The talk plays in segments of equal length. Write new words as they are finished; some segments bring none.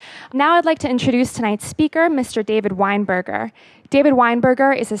Now I'd like to introduce tonight's speaker, Mr. David Weinberger. David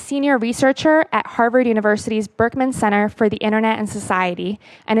Weinberger is a senior researcher at Harvard University's Berkman Center for the Internet and Society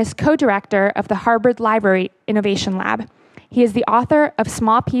and is co-director of the Harvard Library Innovation Lab. He is the author of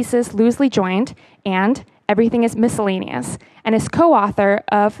Small Pieces Loosely Joined and Everything is Miscellaneous, and is co-author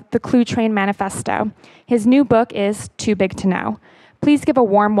of the Clue Train Manifesto. His new book is Too Big to Know. Please give a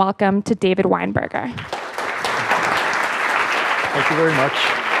warm welcome to David Weinberger. Thank you very much.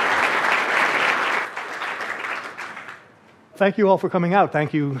 Thank you all for coming out.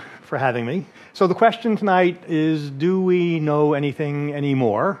 Thank you for having me. So the question tonight is, do we know anything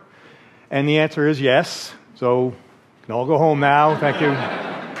anymore? And the answer is yes. So you can all go home now. Thank you.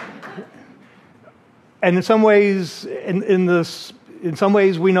 And in some ways, in some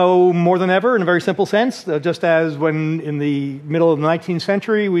ways, we know more than ever in a very simple sense, just as when in the middle of the 19th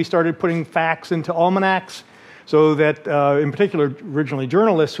century, we started putting facts into almanacs so that, in particular, originally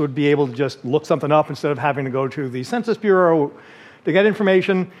journalists would be able to just look something up instead of having to go to the Census Bureau to get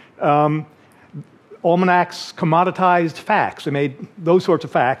information. Almanacs commoditized facts. They made those sorts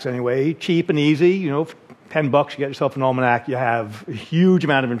of facts, anyway, cheap and easy. You know, for $10, you get yourself an almanac, you have a huge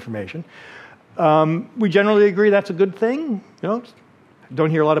amount of information. We generally agree that's a good thing. You know,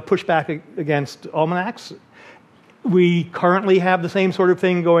 don't hear a lot of pushback against almanacs. We currently have the same sort of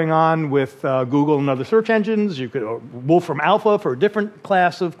thing going on with Google and other search engines. You could Wolfram Alpha for a different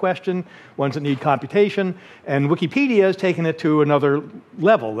class of question, ones that need computation. And Wikipedia has taken it to another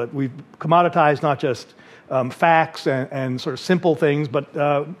level, that we've commoditized not just facts and sort of simple things, but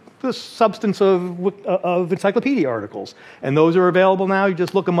the substance of encyclopedia articles. And those are available now. You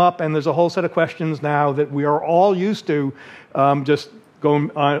just look them up, and there's a whole set of questions now that we are all used to just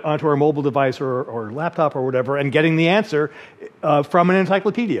going onto our mobile device or laptop or whatever and getting the answer from an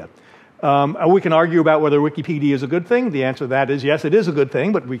encyclopedia. We can argue about whether Wikipedia is a good thing. The answer to that is yes, it is a good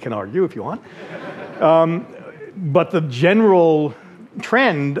thing, but we can argue if you want. But the general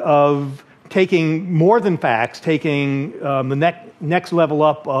trend of taking more than facts, taking the next level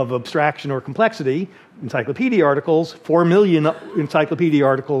up of abstraction or complexity, encyclopedia articles, 4 million encyclopedia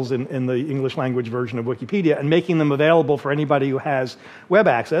articles in the English language version of Wikipedia, and making them available for anybody who has web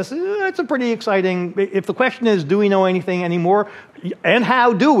access, it's a pretty exciting. If the question is, do we know anything anymore, and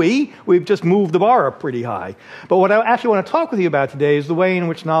how do we, we've just moved the bar up pretty high. But what I actually want to talk with you about today is the way in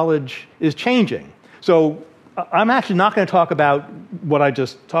which knowledge is changing. So I'm actually not going to talk about what I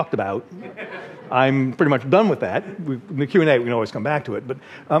just talked about. I'm pretty much done with that. In the Q&A, we can always come back to it. But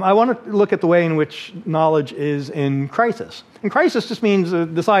I want to look at the way in which knowledge is in crisis. And crisis just means a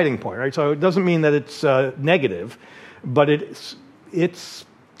deciding point, right? So it doesn't mean that it's negative, but it's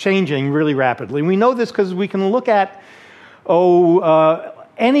changing really rapidly. And we know this because we can look at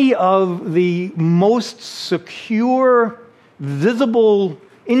any of the most secure, visible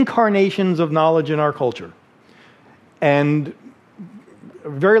incarnations of knowledge in our culture. And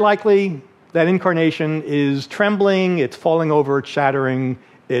very likely, that incarnation is trembling, it's falling over, it's shattering,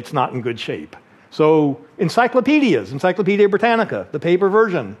 it's not in good shape. So encyclopedias, Encyclopedia Britanica, the paper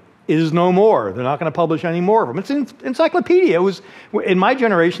version, is no more. They're not going to publish any more of them. It's an encyclopedia. It was, in my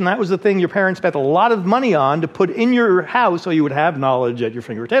generation, that was the thing your parents spent a lot of money on to put in your house so you would have knowledge at your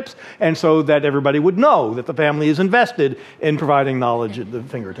fingertips, and so that everybody would know that the family is invested in providing knowledge at the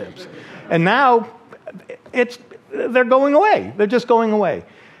fingertips. And now, they're going away. They're just going away.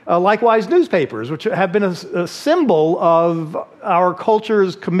 Likewise, newspapers, which have been a symbol of our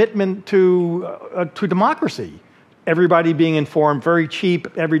culture's commitment to democracy. Everybody being informed, very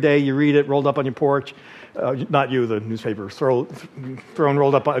cheap, every day you read it, rolled up on your porch. Not you, the newspaper, thrown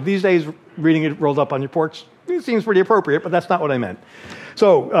rolled up on. These days, reading it rolled up on your porch, it seems pretty appropriate, but that's not what I meant.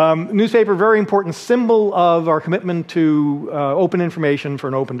 So, newspaper, very important symbol of our commitment to open information for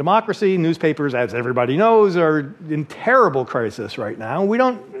an open democracy. Newspapers, as everybody knows, are in terrible crisis right now.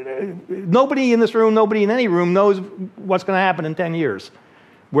 Nobody in this room, nobody in any room knows what's going to happen in 10 years,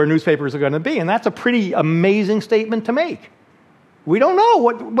 where newspapers are going to be. And that's a pretty amazing statement to make. We don't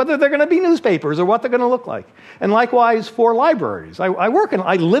know whether they're going to be newspapers or what they're going to look like. And likewise for libraries. I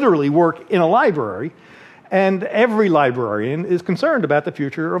literally work in a library. And every librarian is concerned about the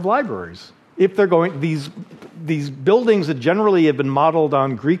future of libraries. If they're going, these buildings that generally have been modeled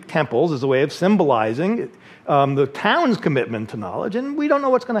on Greek temples as a way of symbolizing the town's commitment to knowledge, and we don't know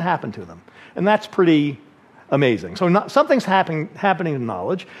what's going to happen to them. And that's pretty amazing. So something's happening to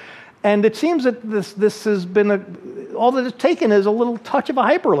knowledge, and it seems that this has been all that it's taken is a little touch of a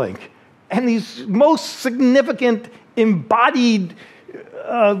hyperlink, and these most significant embodied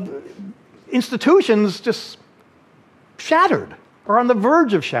institutions just shattered or on the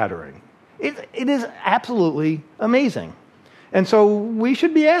verge of shattering. It is absolutely amazing. And so we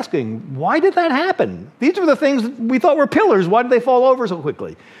should be asking, why did that happen? These are the things we thought were pillars. Why did they fall over so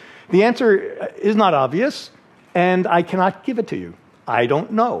quickly? The answer is not obvious, and I cannot give it to you. I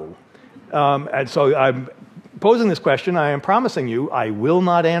don't know. And so I'm posing this question. I am promising you I will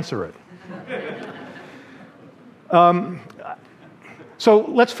not answer it. So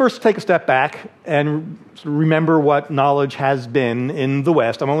let's first take a step back and remember what knowledge has been in the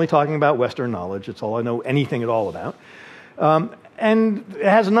West. I'm only talking about Western knowledge. It's all I know anything at all about. And it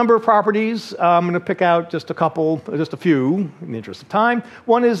has a number of properties. I'm going to pick out just a few in the interest of time.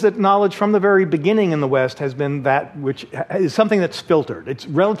 One is that knowledge from the very beginning in the West has been that which is something that's filtered. It's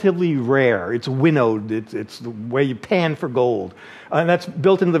relatively rare. It's winnowed. It's the way you pan for gold. And that's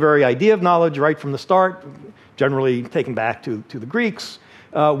built into the very idea of knowledge right from the start, generally taken back to the Greeks,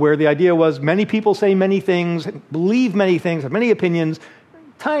 where the idea was many people say many things, believe many things, have many opinions.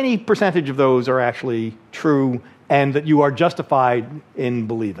 Tiny percentage of those are actually true, and that you are justified in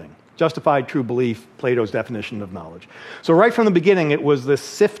believing. Justified true belief, Plato's definition of knowledge. So right from the beginning, it was this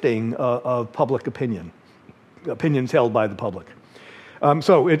sifting of public opinion, opinions held by the public.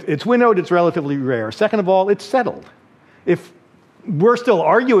 So it's winnowed, it's relatively rare. Second of all, it's settled. If we're still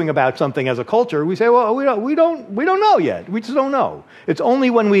arguing about something as a culture, we say, well, we don't know yet. We just don't know. It's only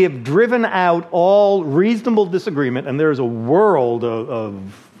when we have driven out all reasonable disagreement, and there's a world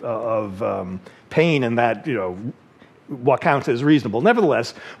of pain in that, what counts as reasonable.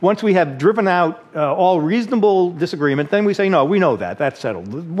 Nevertheless, once we have driven out all reasonable disagreement, then we say, no, we know that. That's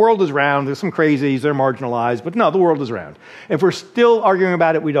settled. The world is round. There's some crazies. They're marginalized. But no, the world is round. If we're still arguing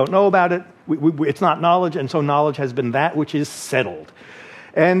about it, we don't know about it. It's not knowledge, and so knowledge has been that which is settled.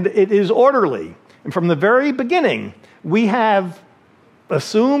 And it is orderly. And from the very beginning, we have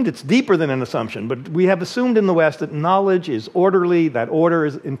assumed, it's deeper than an assumption, but we have assumed in the West that knowledge is orderly, that order,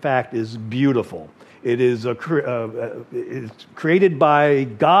 in fact, is beautiful. It is it's created by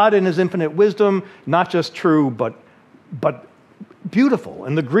God in his infinite wisdom, not just true, but beautiful.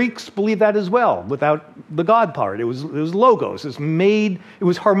 And the Greeks believed that as well, without the God part. It was logos. It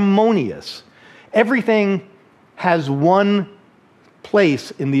was harmonious. Everything has one place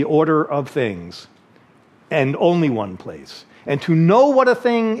in the order of things, and only one place. And to know what a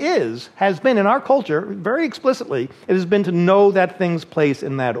thing is has been, in our culture, very explicitly, it has been to know that thing's place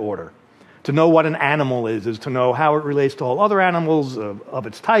in that order. To know what an animal is to know how it relates to all other animals of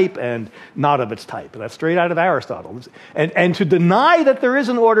its type and not of its type. That's straight out of Aristotle. And to deny that there is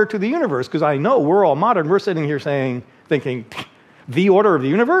an order to the universe, because I know we're all modern, we're sitting here thinking, the order of the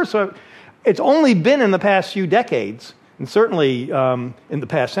universe? So it's only been in the past few decades, and certainly in the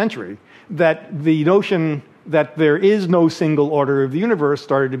past century, that the notion that there is no single order of the universe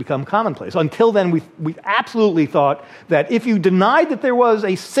started to become commonplace. Until then, we absolutely thought that if you denied that there was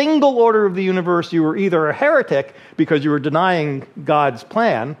a single order of the universe, you were either a heretic because you were denying God's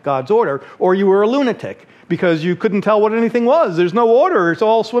plan, God's order, or you were a lunatic because you couldn't tell what anything was. There's no order. It's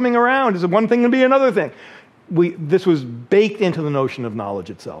all swimming around. It's one thing to be another thing. This was baked into the notion of knowledge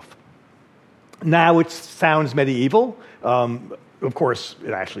itself. Now it sounds medieval. Of course,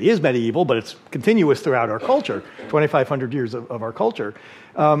 it actually is medieval, but it's continuous throughout our culture, 2,500 years of our culture.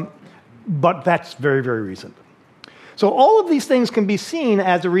 But that's very, very recent. So all of these things can be seen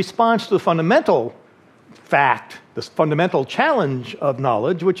as a response to the fundamental fact, this fundamental challenge of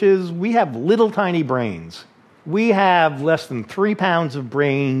knowledge, which is we have little tiny brains. We have less than 3 pounds of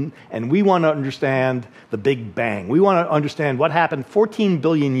brain, and we want to understand the Big Bang. We want to understand what happened 14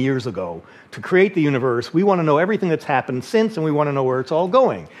 billion years ago to create the universe. We want to know everything that's happened since, and we want to know where it's all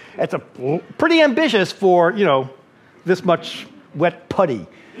going. It's pretty ambitious for, this much wet putty.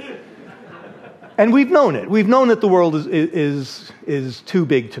 And we've known it. We've known that the world is too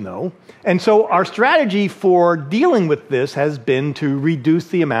big to know. And so our strategy for dealing with this has been to reduce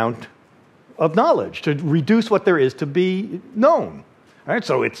the amount of knowledge, to reduce what there is to be known. All right,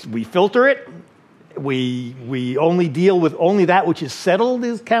 so we filter it. We only deal with only that which is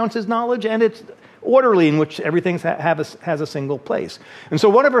settled counts as knowledge, and it's orderly in which everything has a single place. And so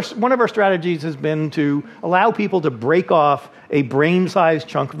one of our strategies has been to allow people to break off a brain-sized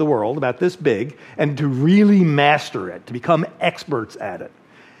chunk of the world, about this big, and to really master it, to become experts at it.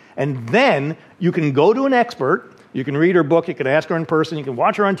 And then you can go to an expert. You can read her book, you can ask her in person, you can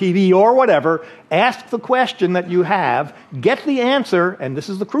watch her on TV or whatever, ask the question that you have, get the answer, and this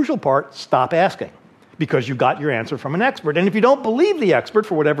is the crucial part, stop asking, because you got your answer from an expert. And if you don't believe the expert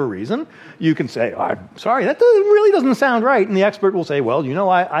for whatever reason, you can say, I'm sorry, that really doesn't sound right. And the expert will say, well,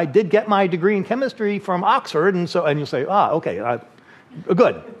 I did get my degree in chemistry from Oxford, and you'll say, okay,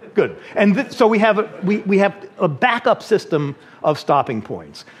 good. And so we have a backup system of stopping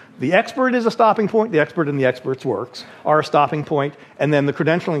points. The expert is a stopping point. The expert and the expert's works are a stopping point. And then the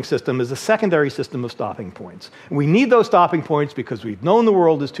credentialing system is a secondary system of stopping points. And we need those stopping points because we've known the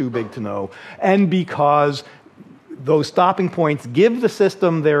world is too big to know, and because those stopping points give the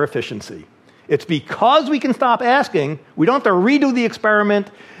system their efficiency. It's because we can stop asking, we don't have to redo the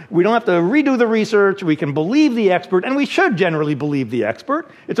experiment, we don't have to redo the research, we can believe the expert, and we should generally believe the expert.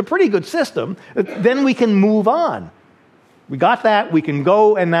 It's a pretty good system. Then we can move on. We got that, we can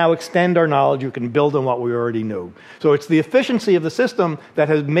go and now extend our knowledge, we can build on what we already knew. So it's the efficiency of the system that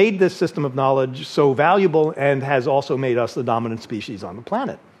has made this system of knowledge so valuable and has also made us the dominant species on the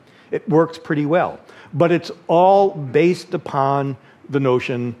planet. It works pretty well. But it's all based upon the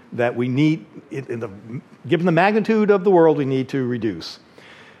notion that we need, given the magnitude of the world, we need to reduce.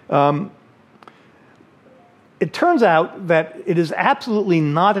 It turns out that it is absolutely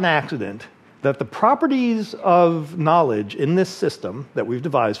not an accident that the properties of knowledge in this system that we've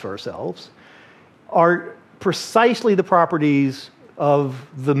devised for ourselves are precisely the properties of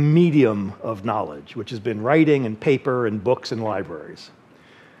the medium of knowledge, which has been writing and paper and books and libraries.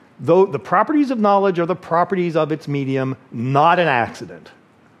 Though the properties of knowledge are the properties of its medium, not an accident.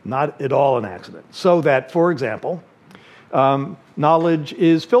 Not at all an accident. So that, for example, knowledge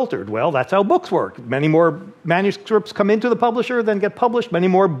is filtered. Well, that's how books work. Many more manuscripts come into the publisher than get published. Many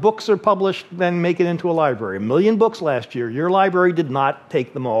more books are published than make it into a library. 1 million books last year. Your library did not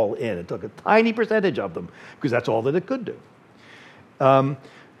take them all in. It took a tiny percentage of them because that's all that it could do.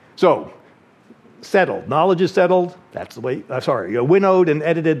 So, settled. Knowledge is settled. That's the way, winnowed and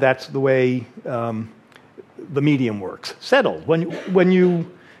edited, that's the way the medium works. Settled.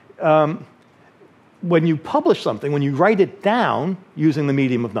 When you publish something, when you write it down using the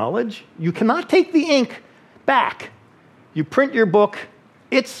medium of knowledge, you cannot take the ink back. You print your book,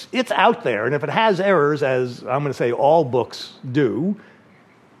 it's out there, and if it has errors, as I'm going to say all books do,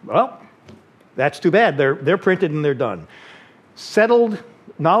 well, that's too bad. They're printed and they're done. Settled.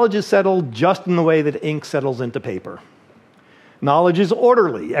 Knowledge is settled just in the way that ink settles into paper. Knowledge is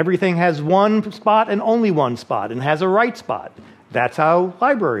orderly. Everything has one spot and only one spot, and has a right spot. That's how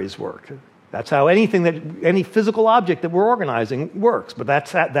libraries work. That's how any physical object that we're organizing works. But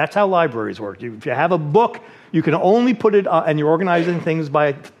that's how libraries work. If you have a book, you can only put it and you're organizing things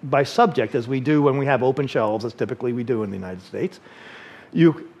by subject, as we do when we have open shelves, as typically we do in the United States.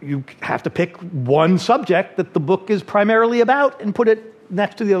 You have to pick one subject that the book is primarily about and put it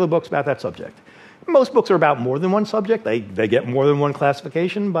next to the other books about that subject. Most books are about more than one subject. They get more than one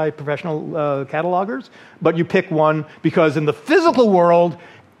classification by professional catalogers. But you pick one because in the physical world,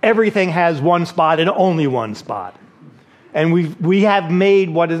 everything has one spot and only one spot. And we have made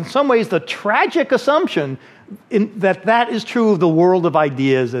what is in some ways the tragic assumption that is true of the world of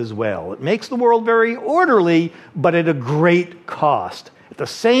ideas as well. It makes the world very orderly, but at a great cost. At the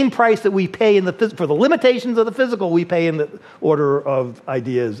same price that we pay for the limitations of the physical, we pay in the order of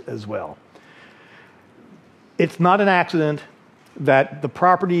ideas as well. It's not an accident that the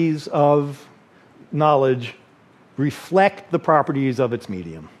properties of knowledge reflect the properties of its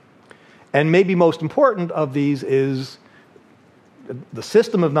medium. And maybe most important of these is the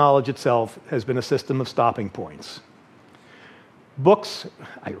system of knowledge itself has been a system of stopping points. Books,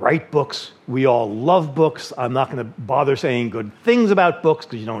 I write books, we all love books. I'm not going to bother saying good things about books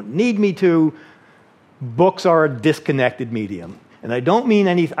because you don't need me to. Books are a disconnected medium. And I don't mean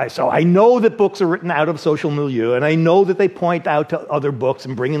so I know that books are written out of social milieu, and I know that they point out to other books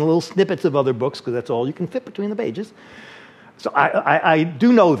and bring in little snippets of other books because that's all you can fit between the pages. So I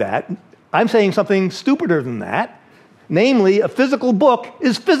do know that. I'm saying something stupider than that. Namely, a physical book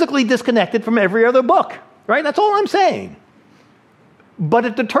is physically disconnected from every other book, right? That's all I'm saying. But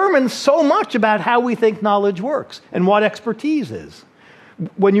it determines so much about how we think knowledge works and what expertise is.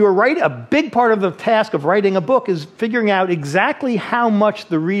 When you write, a big part of the task of writing a book is figuring out exactly how much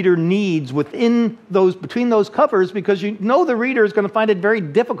the reader needs between those covers, because you know the reader is going to find it very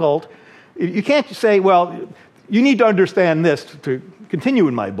difficult. You can't say, well, you need to understand this to continue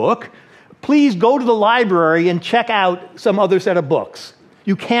in my book. Please go to the library and check out some other set of books.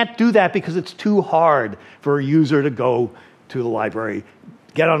 You can't do that because it's too hard for a user to go to the library,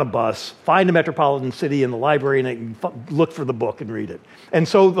 get on a bus, find a metropolitan city in the library, and look for the book and read it. And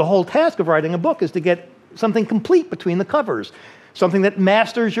so the whole task of writing a book is to get something complete between the covers, something that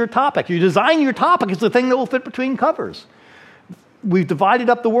masters your topic. You design your topic as the thing that will fit between covers. We've divided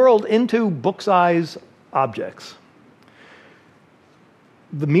up the world into book-size objects.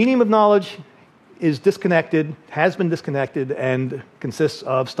 The medium of knowledge is disconnected, has been disconnected, and consists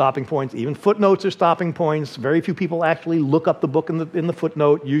of stopping points. Even footnotes are stopping points. Very few people actually look up the book in the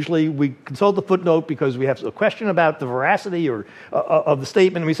footnote. Usually we consult the footnote because we have a question about the veracity or of the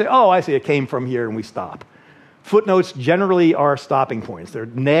statement, and we say, oh, I see, it came from here, and we stop. Footnotes generally are stopping points. They're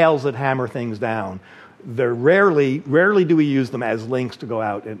nails that hammer things down. They're rarely do we use them as links to go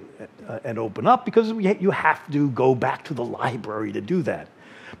out and open up, because you have to go back to the library to do that.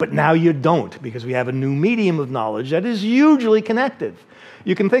 But now you don't, because we have a new medium of knowledge that is hugely connected.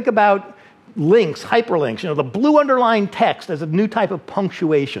 You can think about links, hyperlinks, the blue underlined text as a new type of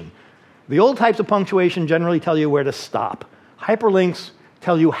punctuation. The old types of punctuation generally tell you where to stop. Hyperlinks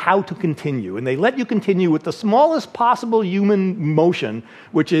tell you how to continue, and they let you continue with the smallest possible human motion,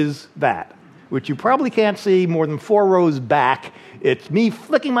 which is that, which you probably can't see more than 4 rows back. It's me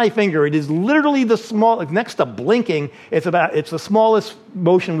flicking my finger. It is literally the small, next to blinking, it's the smallest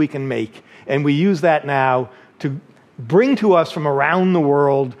motion we can make. And we use that now to bring to us from around the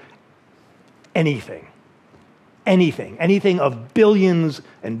world anything of billions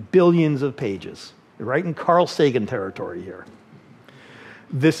and billions of pages. You're right in Carl Sagan territory here.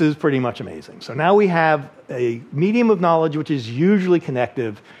 This is pretty much amazing. So now we have a medium of knowledge which is hugely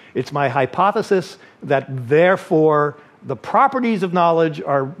connective. It's my hypothesis that therefore the properties of knowledge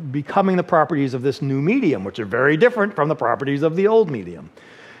are becoming the properties of this new medium, which are very different from the properties of the old medium.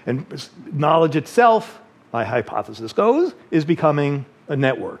 And knowledge itself, my hypothesis goes, is becoming a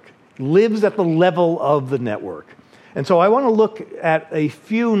network. Lives at the level of the network. And so I want to look at a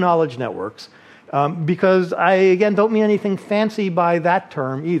few knowledge networks, because I, again, don't mean anything fancy by that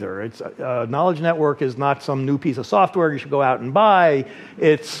term either. It's knowledge network is not some new piece of software you should go out and buy.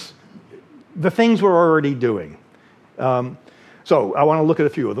 It's the things we're already doing. So I want to look at a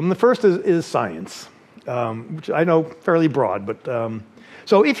few of them. The first is science, which I know fairly broad. But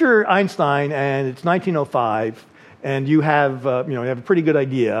so if you're Einstein and it's 1905 and you have a pretty good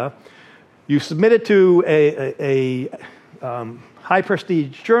idea, you submit it to a high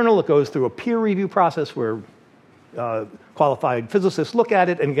prestige journal. It goes through a peer review process where qualified physicists look at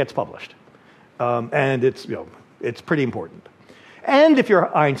it and it gets published. And it's pretty important. And if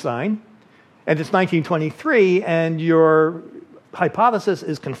you're Einstein, and it's 1923, and your hypothesis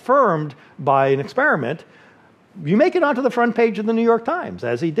is confirmed by an experiment, you make it onto the front page of the New York Times,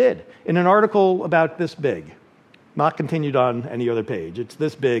 as he did, in an article about this big, not continued on any other page. It's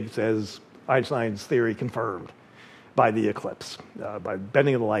this big, says Einstein's theory confirmed by the eclipse, by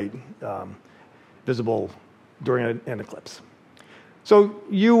bending of the light visible during an eclipse. So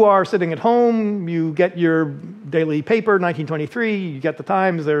you are sitting at home, you get your daily paper, 1923, you get the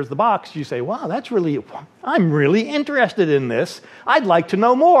Times, there's the box, you say, wow, I'm really interested in this. I'd like to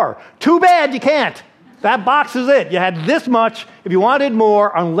know more. Too bad you can't. That box is it. You had this much. If you wanted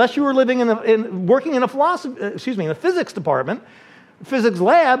more, unless you were working in a physics department, physics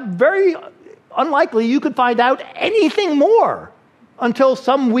lab, very unlikely you could find out anything more until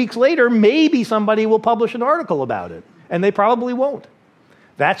some weeks later, maybe somebody will publish an article about it. And they probably won't.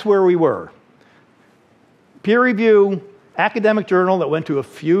 That's where we were. Peer review, academic journal that went to a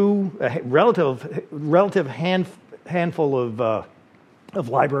relative handful of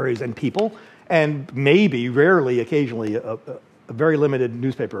libraries and people, and maybe, rarely, occasionally, a very limited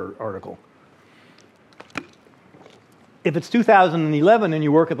newspaper article. If it's 2011 and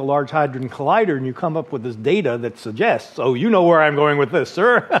you work at the Large Hadron Collider and you come up with this data that suggests, oh, you know where I'm going with this,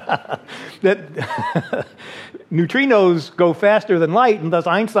 sir, that neutrinos go faster than light and thus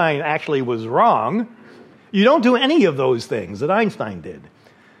Einstein actually was wrong, you don't do any of those things that Einstein did.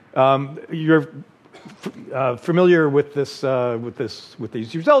 You're familiar with with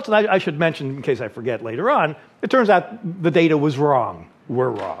these results, and I should mention, in case I forget later on, it turns out the data was wrong. We're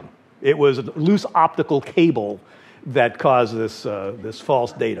wrong. It was a loose optical cable that caused this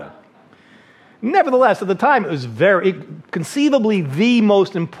false data. Nevertheless, at the time, it was conceivably the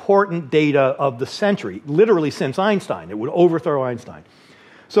most important data of the century, literally since Einstein. It would overthrow Einstein.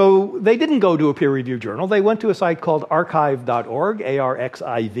 So they didn't go to a peer-reviewed journal. They went to a site called archive.org,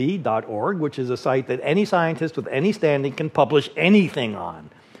 arxiv.org, which is a site that any scientist with any standing can publish anything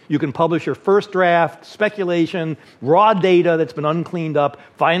on. You can publish your first draft, speculation, raw data that's been uncleaned up,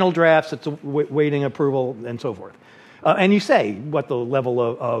 final drafts that's awaiting approval, and so forth. And you say what the level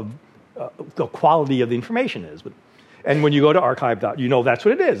of the quality of the information is. And when you go to archive, you know that's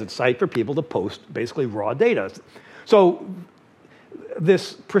what it is. It's a site for people to post basically raw data. So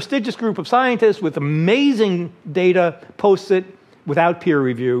this prestigious group of scientists with amazing data posts it without peer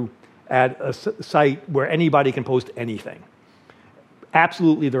review at a site where anybody can post anything.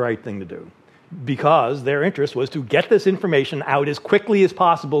 Absolutely the right thing to do. because their interest was to get this information out as quickly as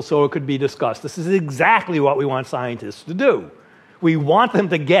possible so it could be discussed. This is exactly what we want scientists to do. We want them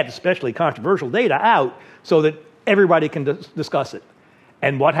to get, especially controversial data, out so that everybody can discuss it.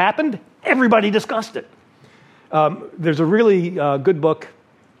 And what happened? Everybody discussed it. There's a really good book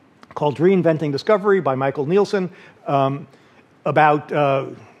called Reinventing Discovery by Michael Nielsen about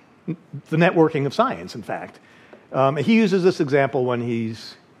the networking of science, in fact. He uses this example when he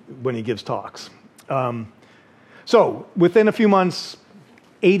gives talks. So within a few months,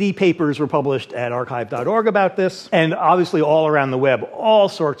 80 papers were published at archive.org about this, and obviously all around the web, all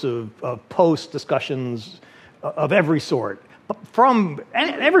sorts of posts, discussions of every sort, from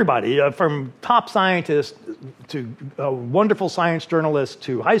everybody, from top scientists to wonderful science journalists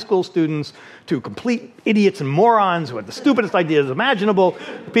to high school students to complete idiots and morons who had the stupidest ideas imaginable,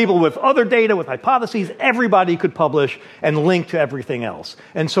 people with other data, with hypotheses. Everybody could publish and link to everything else.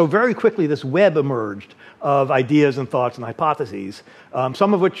 And so very quickly this web emerged of ideas and thoughts and hypotheses,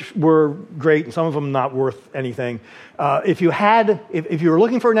 some of which were great and some of them not worth anything. If you were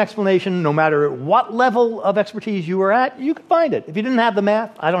looking for an explanation, no matter what level of expertise you were at, you could find it. If you didn't have the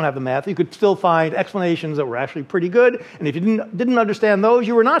math, I don't have the math, you could still find explanations that were actually pretty good. And if you didn't understand those,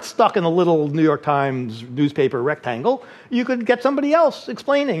 you were not stuck in a little New York Times newspaper rectangle. You could get somebody else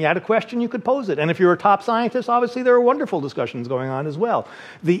explaining. You had a question, you could pose it. And if you're a top scientist, obviously there are wonderful discussions going on as well.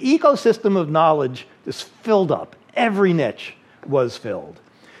 The ecosystem of knowledge is filled up. Every niche was filled.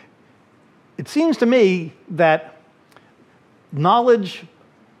 It seems to me that knowledge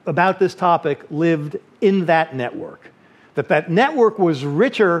about this topic lived in that network, that network was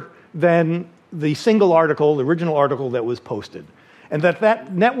richer than the single article, the original article that was posted, and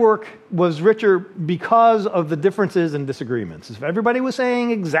that network was richer because of the differences and disagreements. If everybody was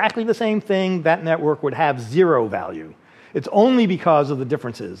saying exactly the same thing, that network would have zero value. It's only because of the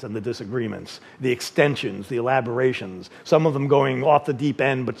differences and the disagreements, the extensions, the elaborations, some of them going off the deep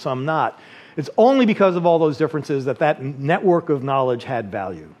end, but some not. It's only because of all those differences that network of knowledge had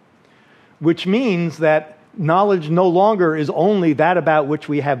value, which means that knowledge no longer is only that about which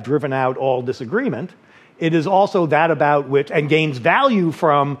we have driven out all disagreement. It is also that about which, and gains value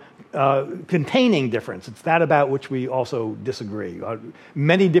from containing difference. It's that about which we also disagree.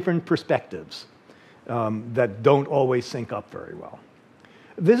 Many different perspectives that don't always sync up very well.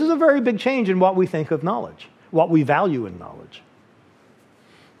 This is a very big change in what we think of knowledge, what we value in knowledge.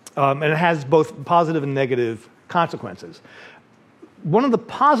 And it has both positive and negative consequences. One of the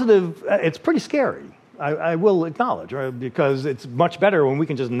positive, it's pretty scary, I will acknowledge, right? Because it's much better when we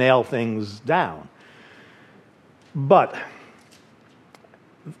can just nail things down. But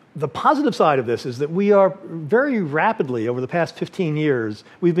the positive side of this is that we are very rapidly, over the past 15 years,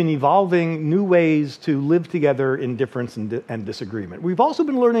 we've been evolving new ways to live together in difference and disagreement. We've also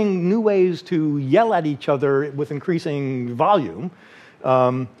been learning new ways to yell at each other with increasing volume.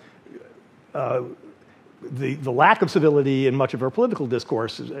 The lack of civility in much of our political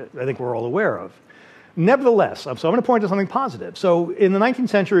discourse, I think we're all aware of. Nevertheless, so I'm going to point to something positive. So in the 19th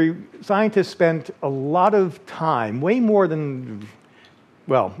century, scientists spent a lot of time, way more than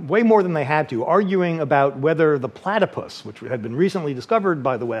they had to, arguing about whether the platypus, which had been recently discovered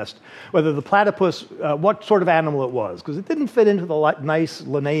by the West, whether the platypus, what sort of animal it was, because it didn't fit into the nice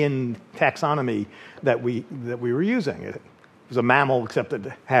Linnaean taxonomy that we were using. It was a mammal, except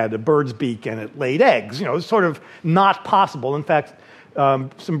it had a bird's beak and it laid eggs. You know, it was sort of not possible. In fact,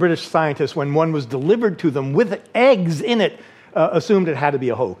 some British scientists, when one was delivered to them with eggs in it, assumed it had to be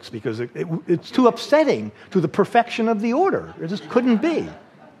a hoax because it's too upsetting to the perfection of the order. It just couldn't be.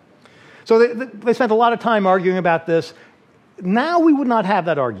 So they spent a lot of time arguing about this. Now we would not have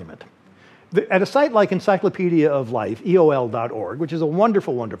that argument. At a site like Encyclopedia of Life, EOL.org, which is a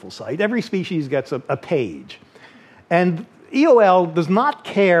wonderful, wonderful site, every species gets a page. And EOL does not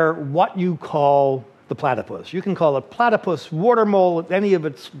care what you call the platypus. You can call it platypus, water mole, it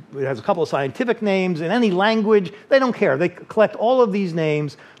has a couple of scientific names in any language. They don't care. They collect all of these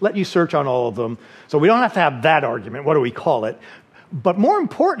names, let you search on all of them. So we don't have to have that argument. What do we call it? But more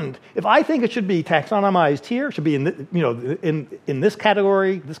important, if I think it should be taxonomized here, it should be in this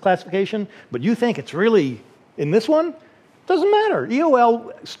category, this classification, but you think it's really in this one, doesn't matter.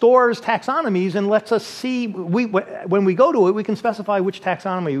 EOL stores taxonomies and lets us see, when we go to it, we can specify which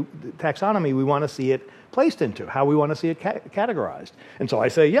taxonomy we want to see it placed into, how we want to see it categorized. And so I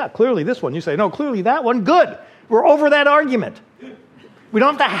say, yeah, clearly this one. You say, no, clearly that one. Good. We're over that argument. We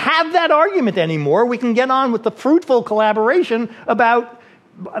don't have to have that argument anymore. We can get on with the fruitful collaboration about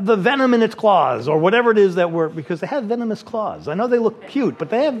the venom in its claws or whatever it is because they have venomous claws. I know they look cute, but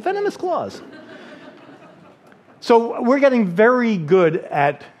they have venomous claws. So we're getting very good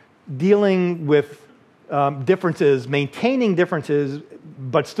at dealing with differences, maintaining differences,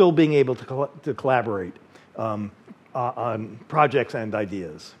 but still being able to collaborate on projects and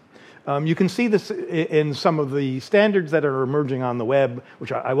ideas. You can see this in some of the standards that are emerging on the web,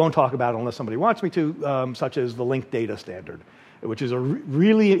 which I won't talk about unless somebody wants me to, such as the linked data standard, which is a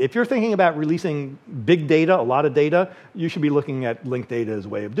really, if you're thinking about releasing big data, a lot of data, you should be looking at linked data as a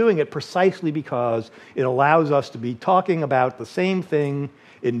way of doing it, precisely because it allows us to be talking about the same thing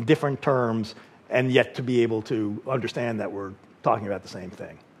in different terms and yet to be able to understand that we're talking about the same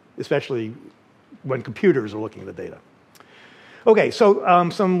thing, especially when computers are looking at the data. Okay, so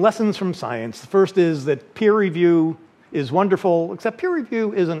some lessons from science. The first is that peer review is wonderful, except peer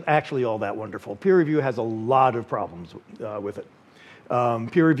review isn't actually all that wonderful. Peer review has a lot of problems with it.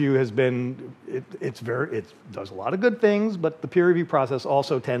 Peer review has been, it does a lot of good things, but the peer review process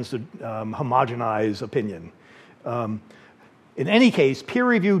also tends to homogenize opinion. In any case, peer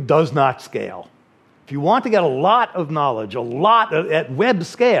review does not scale. If you want to get a lot of knowledge, at web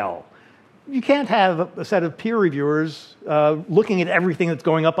scale, you can't have a set of peer reviewers looking at everything that's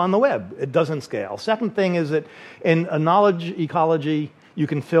going up on the web. It doesn't scale. Second thing is that in a knowledge ecology, you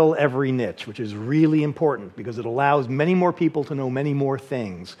can fill every niche, which is really important because it allows many more people to know many more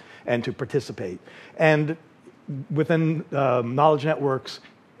things and to participate. And within knowledge networks,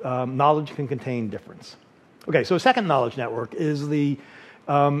 knowledge can contain difference. Okay, so a second knowledge network is the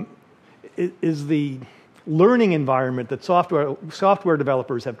learning environment that software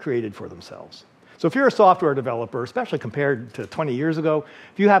developers have created for themselves. So if you're a software developer, especially compared to 20 years ago,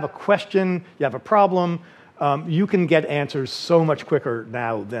 if you have a question, you have a problem, you can get answers so much quicker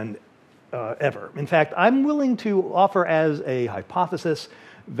now than ever. In fact, I'm willing to offer as a hypothesis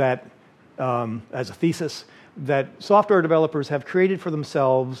that, as a thesis, that software developers have created for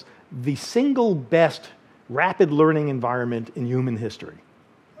themselves the single best rapid learning environment in human history.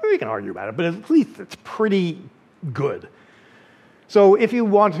 We can argue about it, but at least it's pretty good. So if you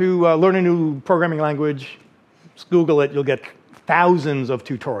want to learn a new programming language, just Google it. You'll get thousands of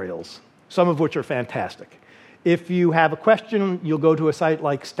tutorials, some of which are fantastic. If you have a question, you'll go to a site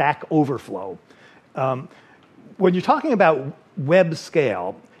like Stack Overflow. When you're talking about web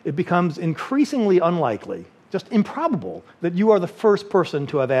scale, it becomes increasingly unlikely, just improbable, that you are the first person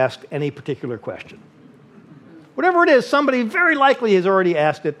to have asked any particular question. Whatever it is, somebody very likely has already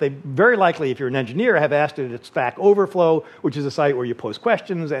asked it. They very likely, if you're an engineer, have asked it at Stack Overflow, which is a site where you post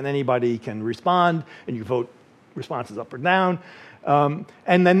questions and anybody can respond, and you vote responses up or down.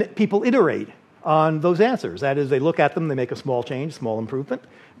 And then people iterate on those answers. That is, they look at them, they make a small change, small improvement.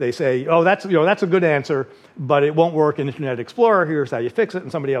 They say, oh, that's a good answer, but it won't work in Internet Explorer. Here's how you fix it.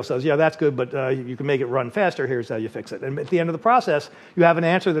 And somebody else says, yeah, that's good, but you can make it run faster. Here's how you fix it. And at the end of the process, you have an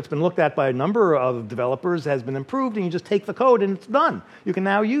answer that's been looked at by a number of developers, has been improved, and you just take the code and it's done. You can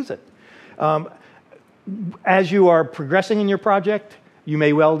now use it. As you are progressing in your project, you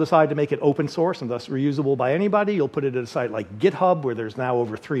may well decide to make it open source and thus reusable by anybody. You'll put it at a site like GitHub, where there's now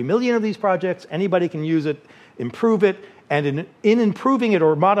over 3 million of these projects. Anybody can use it, improve it, and in improving it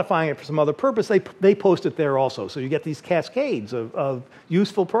or modifying it for some other purpose, they post it there also. So you get these cascades of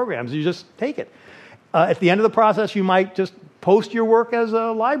useful programs. You just take it. At the end of the process, you might just post your work as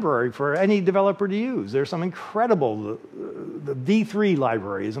a library for any developer to use. There's some incredible, the D3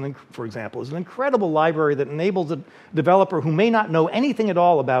 library, for example, is an incredible library that enables a developer who may not know anything at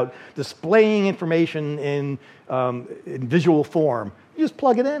all about displaying information in visual form. You just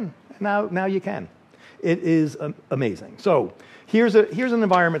plug it in. Now you can. It is amazing. So here's an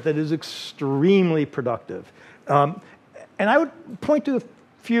environment that is extremely productive. And I would point to a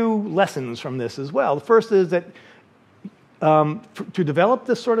few lessons from this as well. The first is that to develop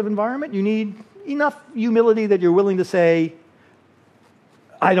this sort of environment, you need enough humility that you're willing to say,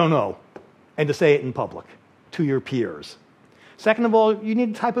 I don't know, and to say it in public to your peers. Second of all, you need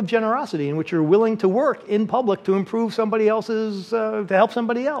a type of generosity in which you're willing to work in public to improve somebody else's, to help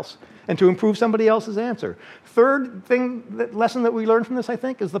somebody else, and to improve somebody else's answer. Third lesson that we learned from this, I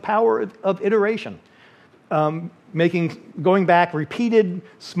think, is the power of iteration. Going back, repeated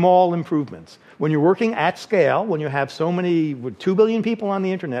small improvements. When you're working at scale, when you have so many, 2 billion people on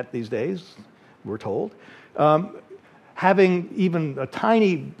the internet these days, we're told, having even a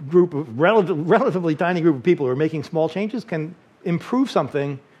tiny group of, relatively tiny group of people who are making small changes can improve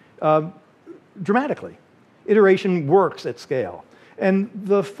something dramatically. Iteration works at scale. And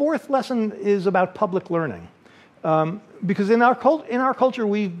the fourth lesson is about public learning. Because in our culture,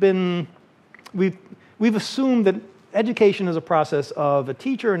 we've assumed that education is a process of a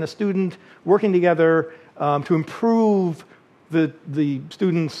teacher and a student working together to improve the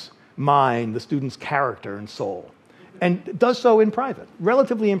student's mind, the student's character and soul. and does so in private,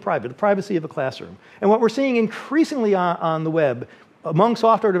 relatively in private, the privacy of a classroom. And what we're seeing increasingly on the web, among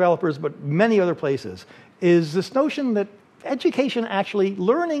software developers, but many other places, is this notion that education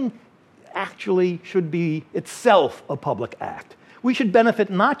learning actually should be itself a public act. We should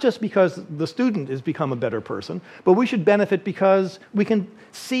benefit not just because the student has become a better person, but we should benefit because we can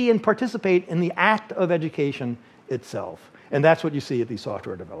see and participate in the act of education itself. And that's what you see at these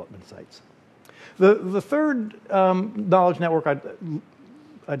software development sites. The third knowledge network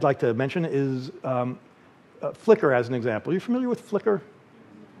I'd like to mention is Flickr as an example. Are you familiar with Flickr?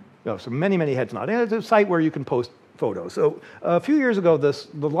 No, so many heads nod. It's a site where you can post photos. So a few years ago,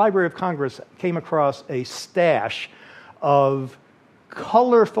 the Library of Congress came across a stash of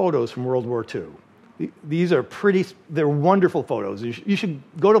color photos from World War II. These are they're wonderful photos. You should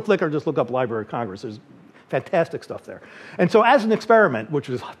go to Flickr, just look up Library of Congress. There's fantastic stuff there. And so as an experiment, which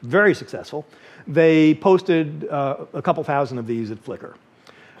was very successful, they posted a couple thousand of these at Flickr.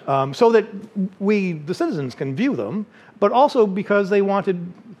 So that we, the citizens, can view them, but also because they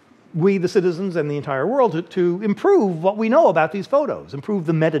wanted we, the citizens, and the entire world to improve what we know about these photos, improve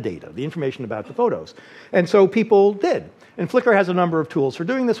the metadata, the information about the photos. And so people did. And Flickr has a number of tools for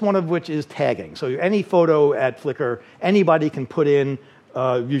doing this, one of which is tagging. So any photo at Flickr, anybody can put in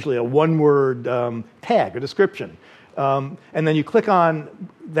usually a one-word tag, a description. And then you click on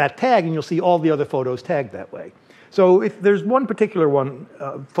that tag, and you'll see all the other photos tagged that way. So if there's one particular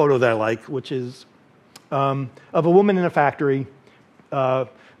photo that I like, which is of a woman in a factory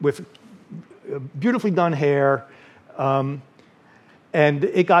with beautifully done hair, and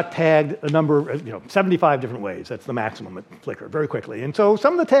it got tagged a number, 75 different ways. That's the maximum at Flickr, very quickly. And so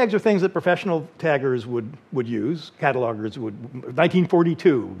some of the tags are things that professional taggers would use, catalogers would,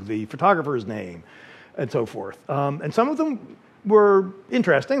 1942, the photographer's name, and so forth. And some of them were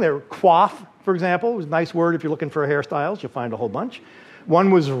interesting. They were coif, for example. It was a nice word if you're looking for hairstyles. You'll find a whole bunch.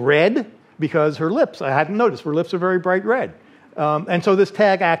 One was red, because her lips, I hadn't noticed, her lips are very bright red. And so this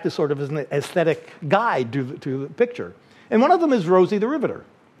tag acts as sort of an aesthetic guide to the picture. And one of them is Rosie the Riveter.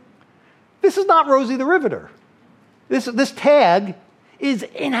 This is not Rosie the Riveter. This tag is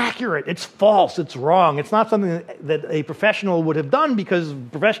inaccurate. It's false. It's wrong. It's not something that a professional would have done, because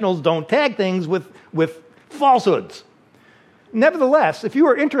professionals don't tag things with falsehoods. Nevertheless, if you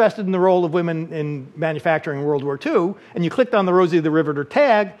were interested in the role of women in manufacturing in World War II, and you clicked on the Rosie the Riveter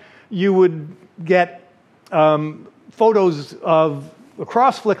tag, you would get photos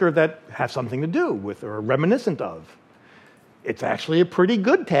across Flickr that have something to do with or are reminiscent of. It's actually a pretty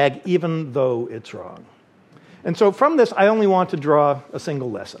good tag, even though it's wrong. And so from this, I only want to draw a single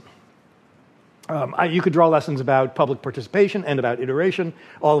lesson. You could draw lessons about public participation and about iteration,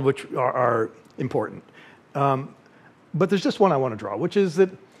 all of which are important. But there's just one I want to draw, which is that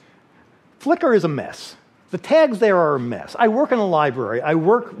Flickr is a mess. The tags there are a mess. I work in a library. I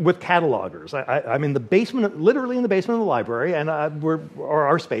work with catalogers. I'm in the basement, literally in the basement of the library, and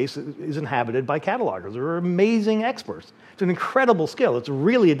our space is inhabited by catalogers. They're amazing experts. It's an incredible skill. It's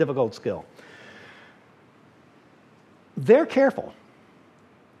really a difficult skill. They're careful.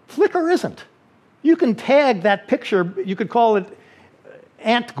 Flickr isn't. You can tag that picture. You could call it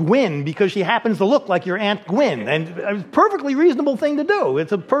Aunt Gwyn because she happens to look like your Aunt Gwyn. And it's a perfectly reasonable thing to do.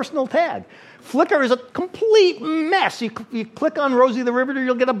 It's a personal tag. Flickr is a complete mess. You click on Rosie the Riveter,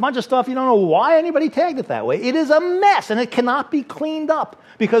 you'll get a bunch of stuff. You don't know why anybody tagged it that way. It is a mess, and it cannot be cleaned up.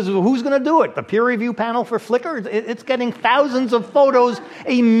 Because who's going to do it? The peer review panel for Flickr? It's getting thousands of photos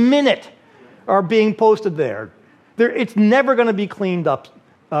a minute are being posted there. It's never going to be cleaned up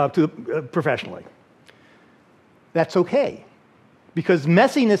professionally. That's okay. Because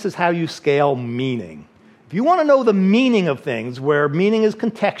messiness is how you scale meaning. If you want to know the meaning of things, where meaning is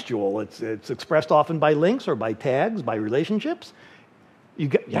contextual, it's expressed often by links or by tags, by relationships, you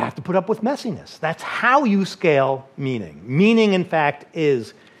have to put up with messiness. That's how you scale meaning. Meaning, in fact,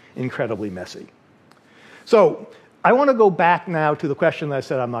 is incredibly messy. So I want to go back now to the question that I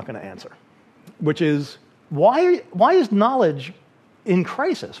said I'm not going to answer, which is, why is knowledge in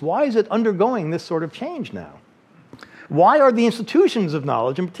crisis? Why is it undergoing this sort of change now? Why are the institutions of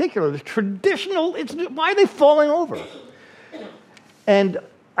knowledge, in particular, the traditional, why are they falling over? And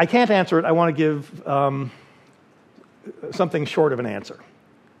I can't answer it. I want to give something short of an answer.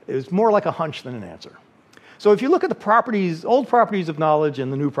 It's more like a hunch than an answer. So if you look at the old properties of knowledge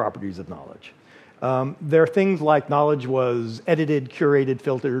and the new properties of knowledge, there are things like knowledge was edited, curated,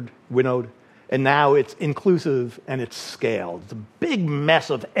 filtered, winnowed, and now it's inclusive and it's scaled. It's a big mess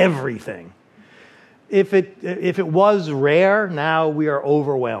of everything. If it was rare, now we are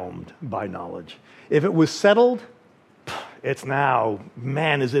overwhelmed by knowledge. If it was settled, it's now,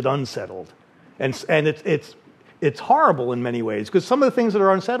 man, is it unsettled. And it's it's horrible in many ways, because some of the things that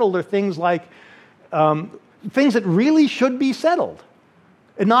are unsettled are things like things that really should be settled.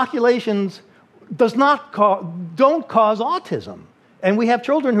 Inoculations don't cause autism. And we have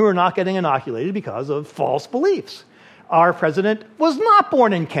children who are not getting inoculated because of false beliefs. Our president was not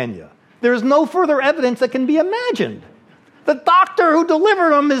born in Kenya. There is no further evidence that can be imagined. The doctor who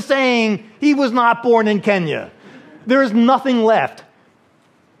delivered him is saying he was not born in Kenya. There is nothing left.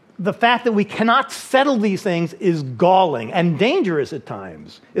 The fact that we cannot settle these things is galling and dangerous at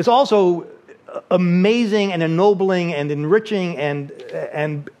times. It's also amazing and ennobling and enriching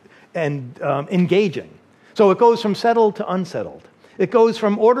and engaging. So it goes from settled to unsettled. It goes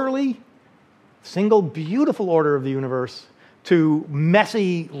from orderly, single, beautiful order of the universe to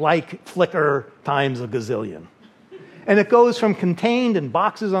messy, like flicker times a gazillion. And it goes from contained in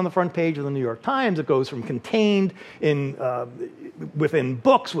boxes on the front page of the New York Times. It goes from contained in within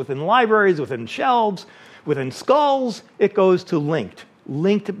books, within libraries, within shelves, within skulls. It goes to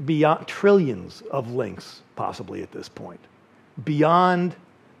linked beyond trillions of links, possibly at this point, beyond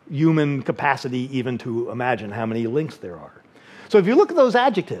human capacity even to imagine how many links there are. So if you look at those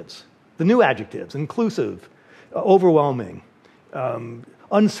adjectives, the new adjectives, inclusive, overwhelming,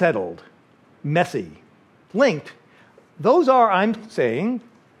 unsettled, messy, linked, those are, I'm saying,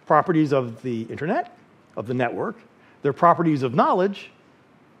 properties of the internet, of the network. They're properties of knowledge,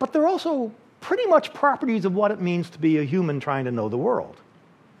 but they're also pretty much properties of what it means to be a human trying to know the world.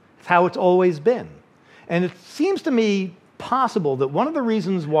 It's how it's always been. And it seems to me possible that one of the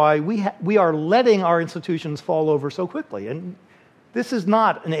reasons why we are letting our institutions fall over so quickly, and this is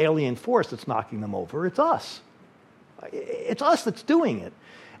not an alien force that's knocking them over, it's us. It's us that's doing it.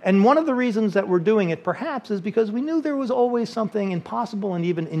 And one of the reasons that we're doing it, perhaps, is because we knew there was always something impossible and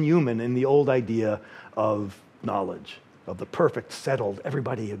even inhuman in the old idea of knowledge, of the perfect, settled,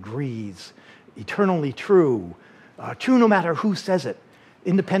 everybody agrees, eternally true, true no matter who says it,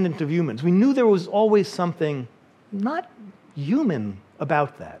 independent of humans. We knew there was always something not human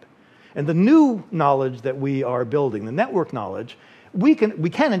about that. And the new knowledge that we are building, the network knowledge, we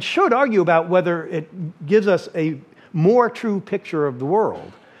can and should argue about whether it gives us a more true picture of the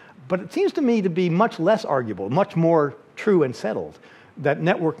world. But it seems to me to be much less arguable, much more true and settled, that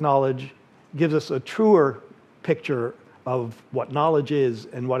network knowledge gives us a truer picture of what knowledge is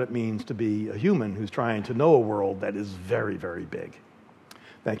and what it means to be a human who's trying to know a world that is very, very big.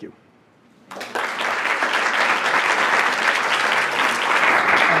 Thank you.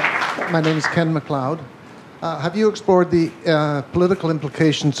 My name is Ken MacLeod. Have you explored the political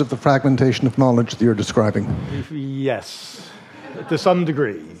implications of the fragmentation of knowledge that you're describing? Yes, to some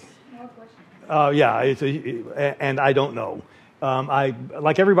degree. Yeah, and I don't know.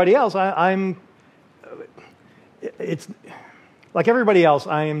 Like everybody else, I'm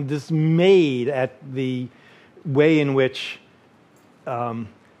dismayed at the way in which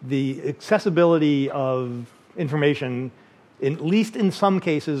the accessibility of information, at least in some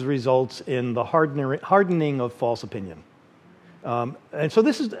cases, results in the hardening of false opinion. And so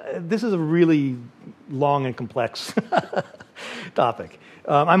this is a really long and complex topic.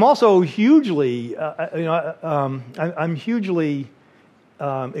 I'm also hugely, I'm hugely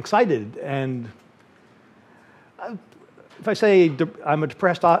excited, and if I say I'm a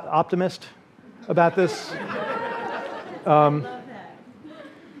depressed optimist about this.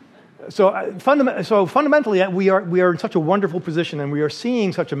 So fundamentally, we are in such a wonderful position, and we are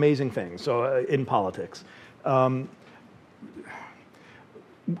seeing such amazing things. So in politics.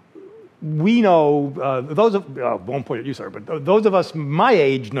 We know, won't point at you, sir, but those of us my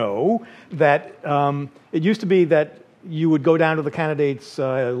age know that it used to be that you would go down to the candidates'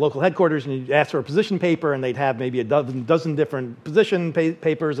 local headquarters and you'd ask for a position paper, and they'd have maybe a dozen different position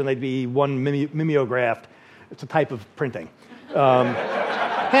papers, and they'd be one mimeographed. It's a type of printing.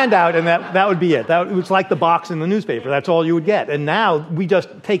 Handout, and that would be it. It was like the box in the newspaper. That's all you would get. And now we just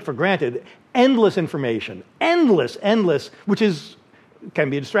take for granted endless information, endless, which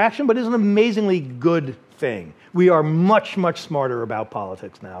can be a distraction, but is an amazingly good thing. We are much, much smarter about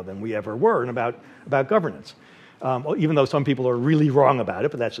politics now than we ever were, and about governance. Even though some people are really wrong about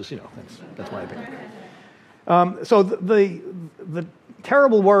it, but that's just, that's my opinion. So the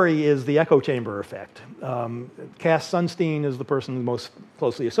terrible worry is the echo chamber effect. Cass Sunstein is the person most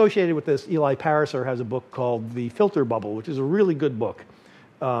closely associated with this. Eli Pariser has a book called The Filter Bubble, which is a really good book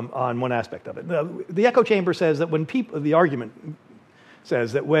on one aspect of it. The echo chamber says that the argument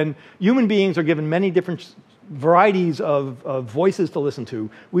says that when human beings are given many different varieties of voices to listen to,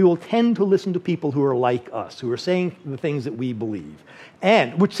 we will tend to listen to people who are like us, who are saying the things that we believe.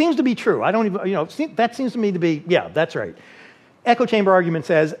 And, which seems to be true. that seems to me to be, yeah, that's right. Echo chamber argument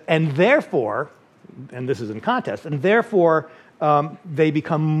says, and therefore, and this is in contest, and therefore they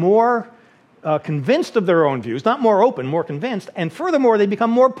become more convinced of their own views, not more open, more convinced, and furthermore, they become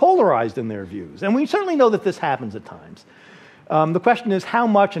more polarized in their views. And we certainly know that this happens at times. The question is how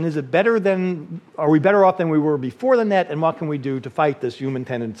much, and is it better than, are we better off than we were before the net, and what can we do to fight this human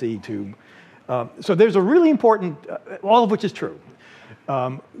tendency to... so there's a really important, all of which is true,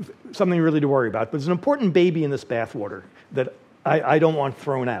 something really to worry about, but there's an important baby in this bathwater that I don't want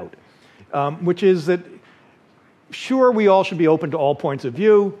thrown out, which is that, sure, we all should be open to all points of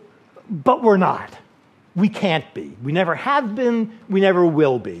view, but we're not. We can't be. We never have been. We never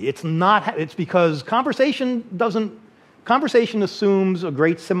will be. It's not. It's because conversation assumes a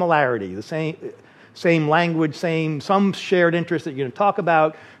great similarity, the same language, some shared interest that you're going to talk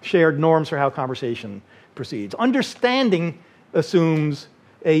about, shared norms for how conversation proceeds. Understanding assumes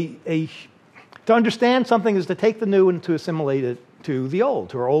to understand something is to take the new and to assimilate it to the old,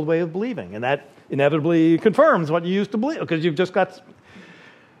 to our old way of believing, and that inevitably confirms what you used to believe because you've just got.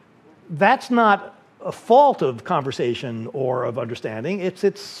 That's not a fault of conversation or of understanding.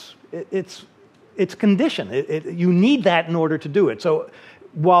 It's condition. You need that in order to do it. So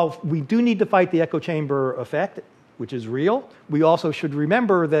while we do need to fight the echo chamber effect, which is real, we also should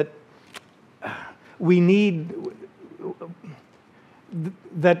remember that we need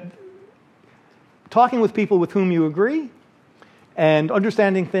that talking with people with whom you agree and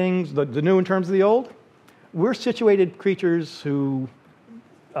understanding things, the new in terms of the old, we're situated creatures who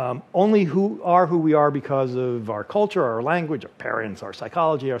only who we are because of our culture, our language, our parents, our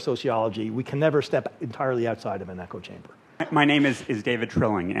psychology, our sociology. We can never step entirely outside of an echo chamber. My name is David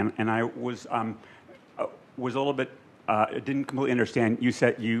Trilling, and I was a little bit didn't completely understand. You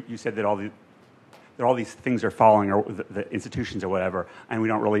said that all these things are falling, or the institutions or whatever, and we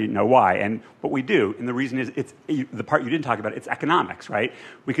don't really know why. But we do, and the reason is the part you didn't talk about. It's economics, right?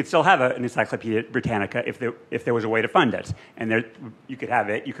 We could still have an Encyclopedia Britanica if there was a way to fund it, and you could have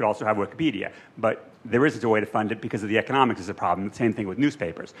it. You could also have Wikipedia, but there isn't a way to fund it because of the economics is a problem. The same thing with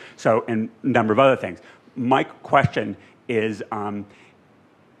newspapers. So, and a number of other things. My question is.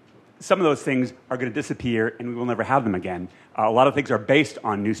 Some of those things are going to disappear, and we will never have them again. A lot of things are based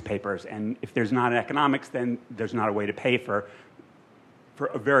on newspapers, and if there's not economics, then there's not a way to pay for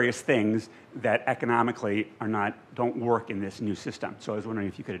various things that economically don't work in this new system. So I was wondering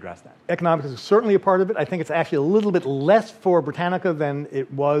if you could address that. Economics is certainly a part of it. I think it's actually a little bit less for Britannica than it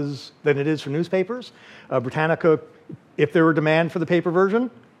is for newspapers. Britannica, if there were demand for the paper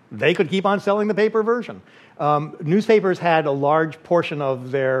version, they could keep on selling the paper version. Newspapers had a large portion of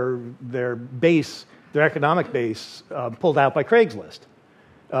their base, their economic base, pulled out by Craigslist,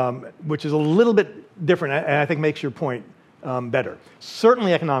 which is a little bit different, and I think makes your point better.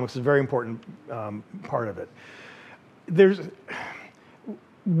 Certainly, economics is a very important part of it.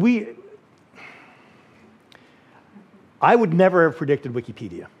 I would never have predicted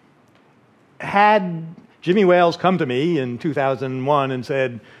Wikipedia. Had Jimmy Wales come to me in 2001 and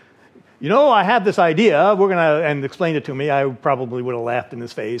said, you know, I have this idea, and explained it to me, I probably would have laughed in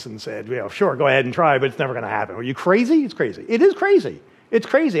his face and said, yeah, sure, go ahead and try, but it's never going to happen. Are you crazy? It's crazy. It is crazy. It's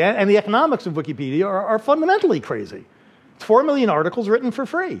crazy. And the economics of Wikipedia are fundamentally crazy. It's 4 million articles written for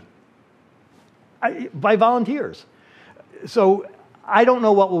free by volunteers. So I don't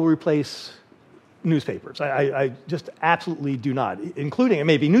know what will replace newspapers. I just absolutely do not, including, it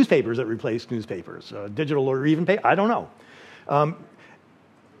may be newspapers that replace newspapers, digital or even paper, I don't know.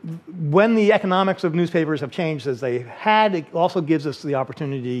 When the economics of newspapers have changed as they had, it also gives us the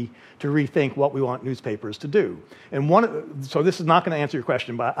opportunity to rethink what we want newspapers to do. And so this is not going to answer your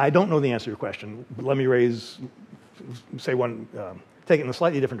question, but I don't know the answer to your question. But let me take it in a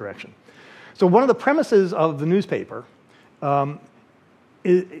slightly different direction. So one of the premises of the newspaper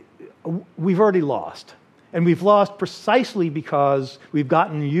we've already lost. And we've lost precisely because we've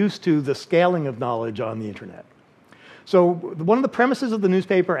gotten used to the scaling of knowledge on the internet. So one of the premises of the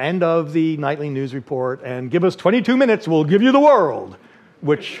newspaper and of the nightly news report, and give us 22 minutes, we'll give you the world,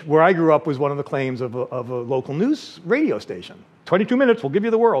 which, where I grew up, was one of the claims of a local news radio station. 22 minutes, we'll give you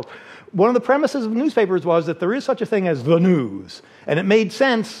the world. One of the premises of newspapers was that there is such a thing as the news. And it made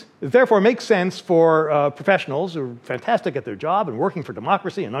sense, it therefore makes sense for professionals who are fantastic at their job and working for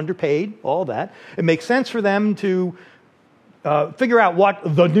democracy and underpaid, all that. It makes sense for them to figure out what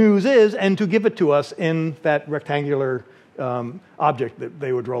the news is and to give it to us in that rectangular object that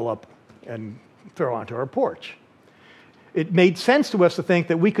they would roll up and throw onto our porch. It made sense to us to think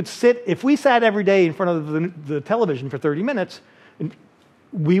that we could if we sat every day in front of the television for 30 minutes,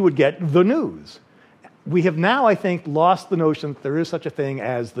 we would get the news. We have now, I think, lost the notion that there is such a thing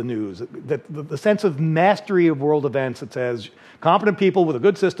as the news, that the sense of mastery of world events that says competent people with a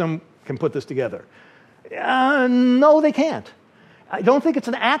good system can put this together. No, they can't. I don't think it's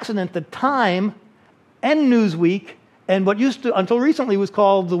an accident that Time and Newsweek and what used to, until recently, was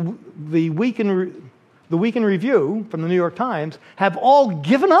called the Week in Review from the New York Times, have all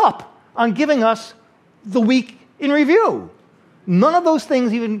given up on giving us the Week in Review. None of those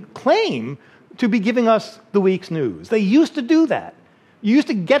things even claim to be giving us the week's news. They used to do that. You used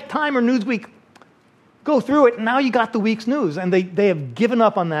to get Time or Newsweek, go through it, and now you got the week's news, and they have given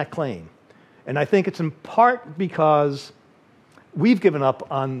up on that claim. And I think it's in part because we've given up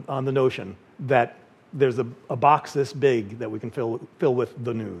on the notion that there's a box this big that we can fill with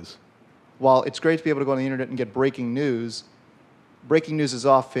the news. While it's great to be able to go on the internet and get breaking news is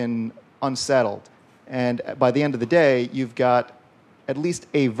often unsettled. And by the end of the day, you've got at least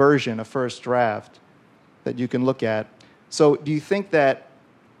a version, a first draft, that you can look at. So do you think that,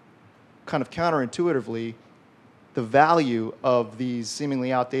 kind of counterintuitively, the value of these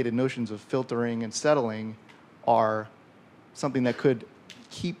seemingly outdated notions of filtering and settling are something that could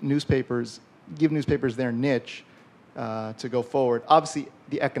give newspapers their niche to go forward? Obviously,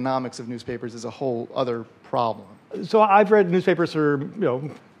 the economics of newspapers is a whole other problem. So I've read newspapers for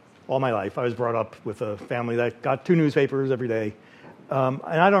all my life. I was brought up with a family that got 2 newspapers every day, and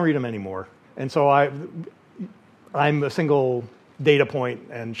I don't read them anymore. And so I'm a single data point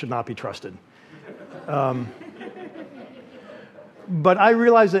and should not be trusted. But I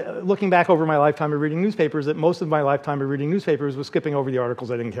realized that looking back over my lifetime of reading newspapers, that most of my lifetime of reading newspapers was skipping over the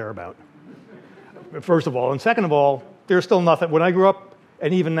articles I didn't care about. First of all. And second of all, there's still nothing. When I grew up,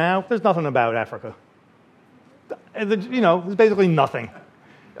 and even now, there's nothing about Africa. There's basically nothing.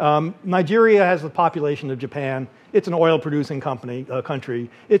 Nigeria has the population of Japan. It's an oil-producing country.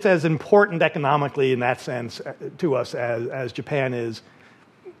 It's as important economically in that sense to us as Japan is.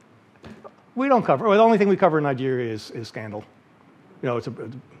 We don't cover. Well, the only thing we cover in Nigeria is scandal.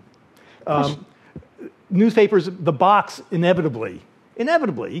 Newspapers, the box inevitably,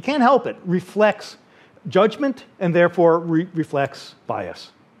 you can't help it, reflects judgment and therefore reflects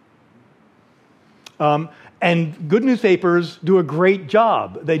bias. And good newspapers do a great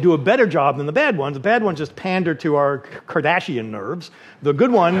job. They do a better job than the bad ones. The bad ones just pander to our Kardashian nerves. The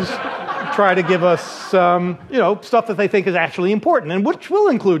good ones try to give us, stuff that they think is actually important, and which will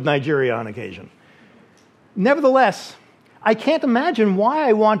include Nigeria on occasion. Nevertheless, I can't imagine why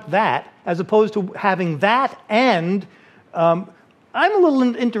I want that as opposed to having that, and I'm a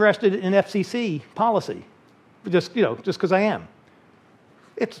little interested in FCC policy, just because I am.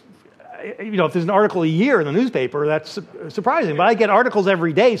 It's, if there's an article a year in the newspaper, that's surprising. But I get articles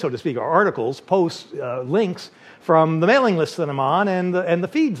every day, so to speak, or articles, posts, links from the mailing lists that I'm on and the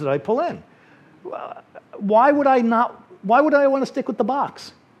feeds that I pull in. Why would I want to stick with the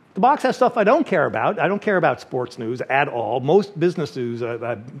box? The box has stuff I don't care about. I don't care about sports news at all. Most business news,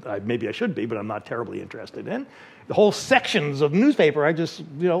 maybe I should be, but I'm not terribly interested in. The whole sections of newspaper, I just,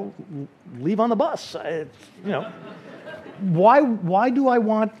 leave on the bus. Why do I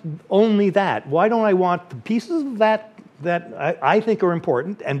want only that? Why don't I want the pieces of that I think are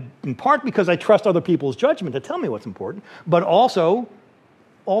important, and in part because I trust other people's judgment to tell me what's important, but also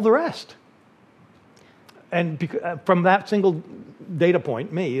all the rest? And from that single data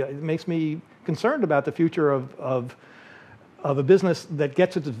point, it makes me concerned about the future of a business that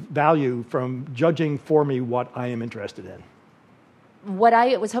gets its value from judging for me what I am interested in. What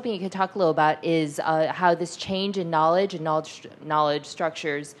I was hoping you could talk a little about is how this change in knowledge and knowledge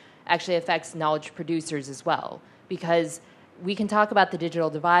structures actually affects knowledge producers as well. Because we can talk about the digital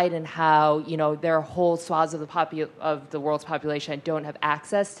divide and how there are whole swaths of the world's population that don't have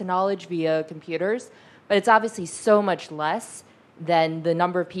access to knowledge via computers, but it's obviously so much less than the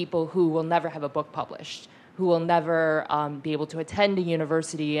number of people who will never have a book published, who will never be able to attend a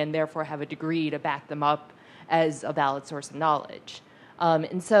university and therefore have a degree to back them up as a valid source of knowledge.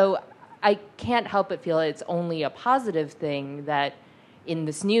 And so I can't help but feel it's only a positive thing that in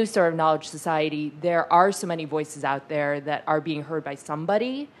this new sort of knowledge society, there are so many voices out there that are being heard by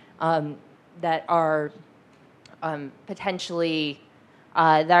somebody that are potentially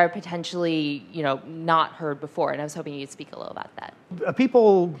not heard before. And I was hoping you'd speak a little about that.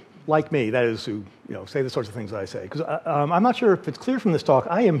 People like me, that is, who say the sorts of things that I say, because I'm not sure if it's clear from this talk,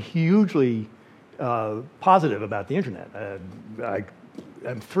 I am hugely positive about the internet.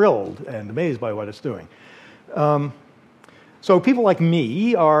 I'm thrilled and amazed by what it's doing. So people like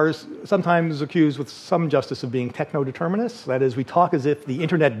me are sometimes accused with some justice of being techno-determinists. That is, we talk as if the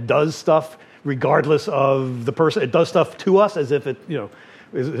internet does stuff regardless of the person. It does stuff to us as if as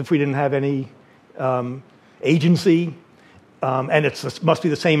if we didn't have any agency. And it must be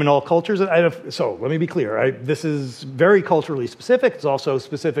the same in all cultures. So let me be clear. This is very culturally specific. It's also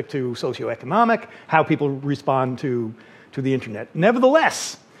specific to socioeconomic, how people respond to the internet.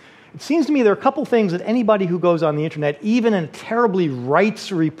 Nevertheless, it seems to me there are a couple things that anybody who goes on the internet, even in a terribly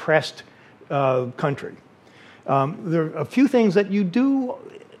rights-repressed country, there are a few things that you do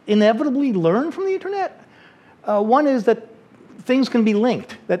inevitably learn from the internet. One is that things can be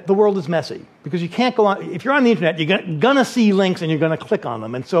linked, that the world is messy. Because you can't go on, if you're on the internet, you're going to see links and you're going to click on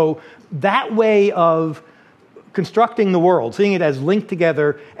them. And so that way of constructing the world, seeing it as linked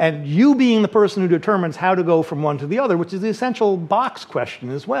together, and you being the person who determines how to go from one to the other, which is the essential box question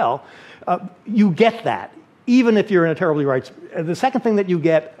as well, you get that, even if you're in a terribly rights. The second thing that you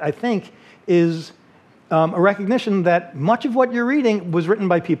get, I think, is a recognition that much of what you're reading was written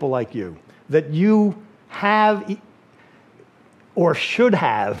by people like you, that you have or should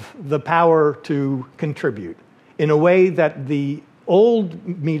have the power to contribute in a way that the old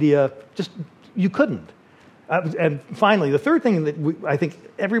media just, you couldn't. And finally, the third thing that I think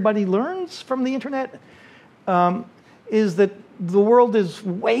everybody learns from the internet is that the world is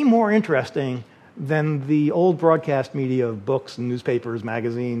way more interesting than the old broadcast media of books and newspapers,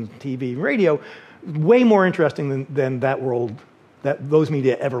 magazines, TV, radio, way more interesting than that world, that those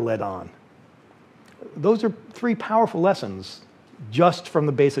media ever led on. Those are three powerful lessons just from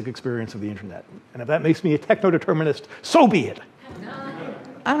the basic experience of the internet. And if that makes me a techno-determinist, so be it.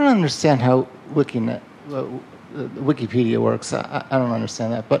 I don't understand how Wikipedia works. I don't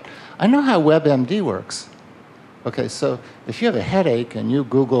understand that. But I know how WebMD works. Okay, so if you have a headache and you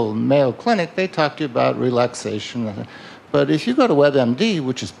Google Mayo Clinic, they talk to you about relaxation. But if you go to WebMD,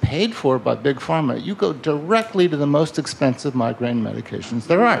 which is paid for by Big Pharma, you go directly to the most expensive migraine medications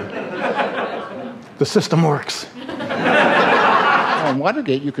there are. The system works. On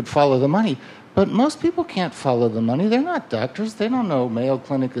Watergate, you could follow the money. But most people can't follow the money. They're not doctors. They don't know Mayo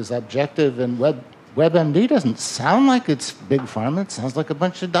Clinic is objective, and WebMD doesn't sound like it's Big Pharma. It sounds like a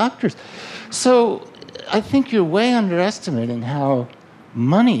bunch of doctors. So I think you're way underestimating how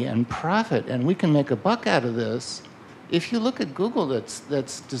money and profit, and we can make a buck out of this. If you look at Google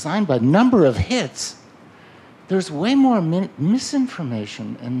that's designed by number of hits, there's way more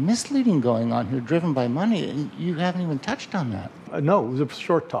misinformation and misleading going on here driven by money, and you haven't even touched on that. No, it was a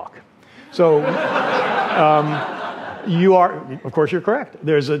short talk. So you are, of course, you're correct.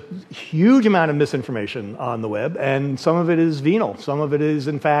 There's a huge amount of misinformation on the web, and some of it is venal. Some of it is,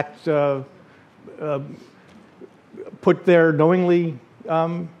 in fact, put there knowingly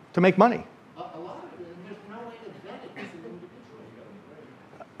to make money. A lot of it, there's no way to vet it as an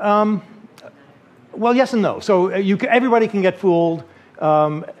individual. Well, yes and no. So everybody can get fooled,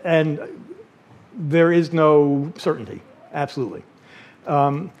 and there is no certainty. Absolutely.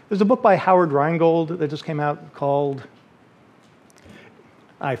 There's a book by Howard Rheingold that just came out called,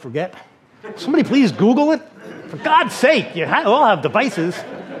 I forget. Somebody please Google it. For God's sake, you all have devices.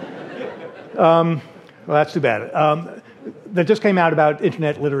 Well, that's too bad. That just came out about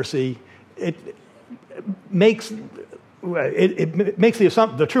internet literacy. It makes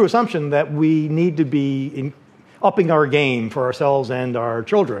the true assumption that we need to be upping our game for ourselves and our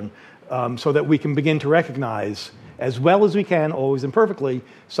children so that we can begin to recognize, as well as we can, always imperfectly,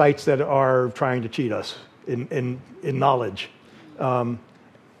 sites that are trying to cheat us in knowledge. You're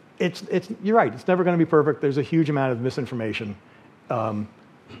right, it's never going to be perfect. There's a huge amount of misinformation. And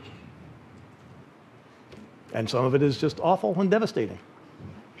some of it is just awful and devastating.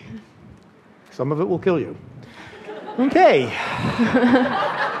 Some of it will kill you. Okay.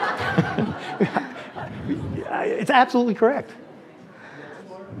 It's absolutely correct.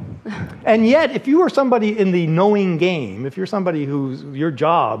 And yet, if you are somebody in the knowing game, if you're somebody whose your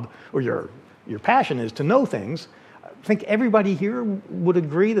job or your passion is to know things, I think everybody here would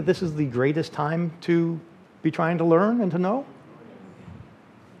agree that this is the greatest time to be trying to learn and to know.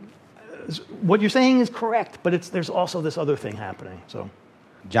 What you're saying is correct, but there's also this other thing happening. So,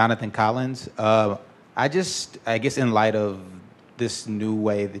 Jonathan Collins, I guess in light of this new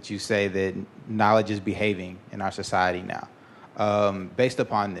way that you say that knowledge is behaving in our society now, based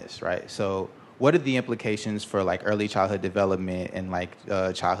upon this, right? So what are the implications for like early childhood development and like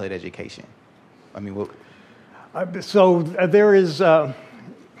childhood education? I mean, what?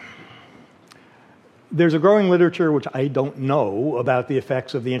 There's a growing literature, which I don't know, about the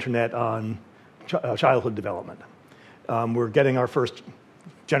effects of the internet on childhood development. We're getting our first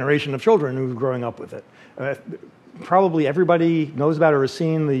generation of children who's growing up with it. Probably everybody knows about or has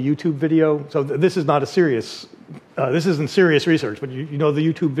seen the YouTube video. So this is not this isn't serious research, but you know the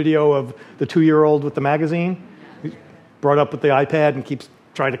YouTube video of the 2-year-old with the magazine? He's brought up with the iPad and keeps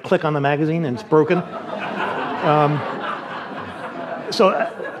trying to click on the magazine and it's broken.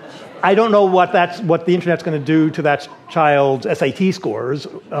 I don't know what the internet's going to do to that child's SAT scores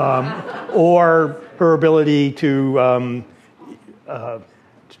or her ability to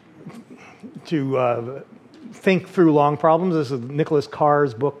think through long problems. This is Nicholas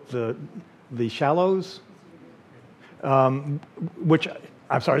Carr's book, The Shallows, which,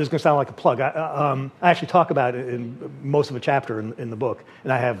 I'm sorry, this is going to sound like a plug. I actually talk about it in most of a chapter in the book,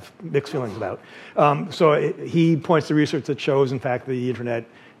 and I have mixed feelings about it. He points to research that shows, in fact, the internet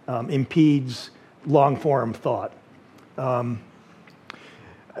impedes long-form thought.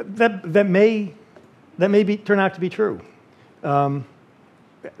 That may turn out to be true.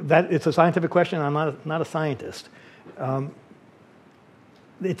 That it's a scientific question. I'm not a scientist.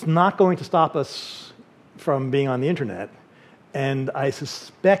 It's not going to stop us from being on the internet, and I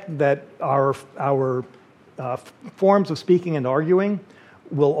suspect that our forms of speaking and arguing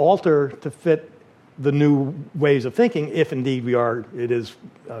will alter to fit the new ways of thinking, if indeed it is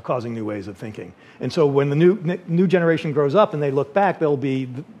causing new ways of thinking. And so when the new generation grows up and they look back, they'll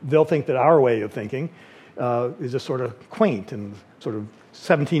think that our way of thinking is just sort of quaint and sort of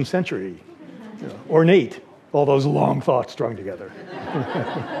 17th century, ornate, all those long thoughts strung together.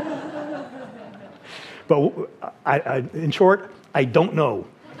 But in short, I don't know.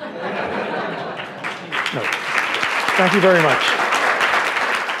 No. Thank you very much.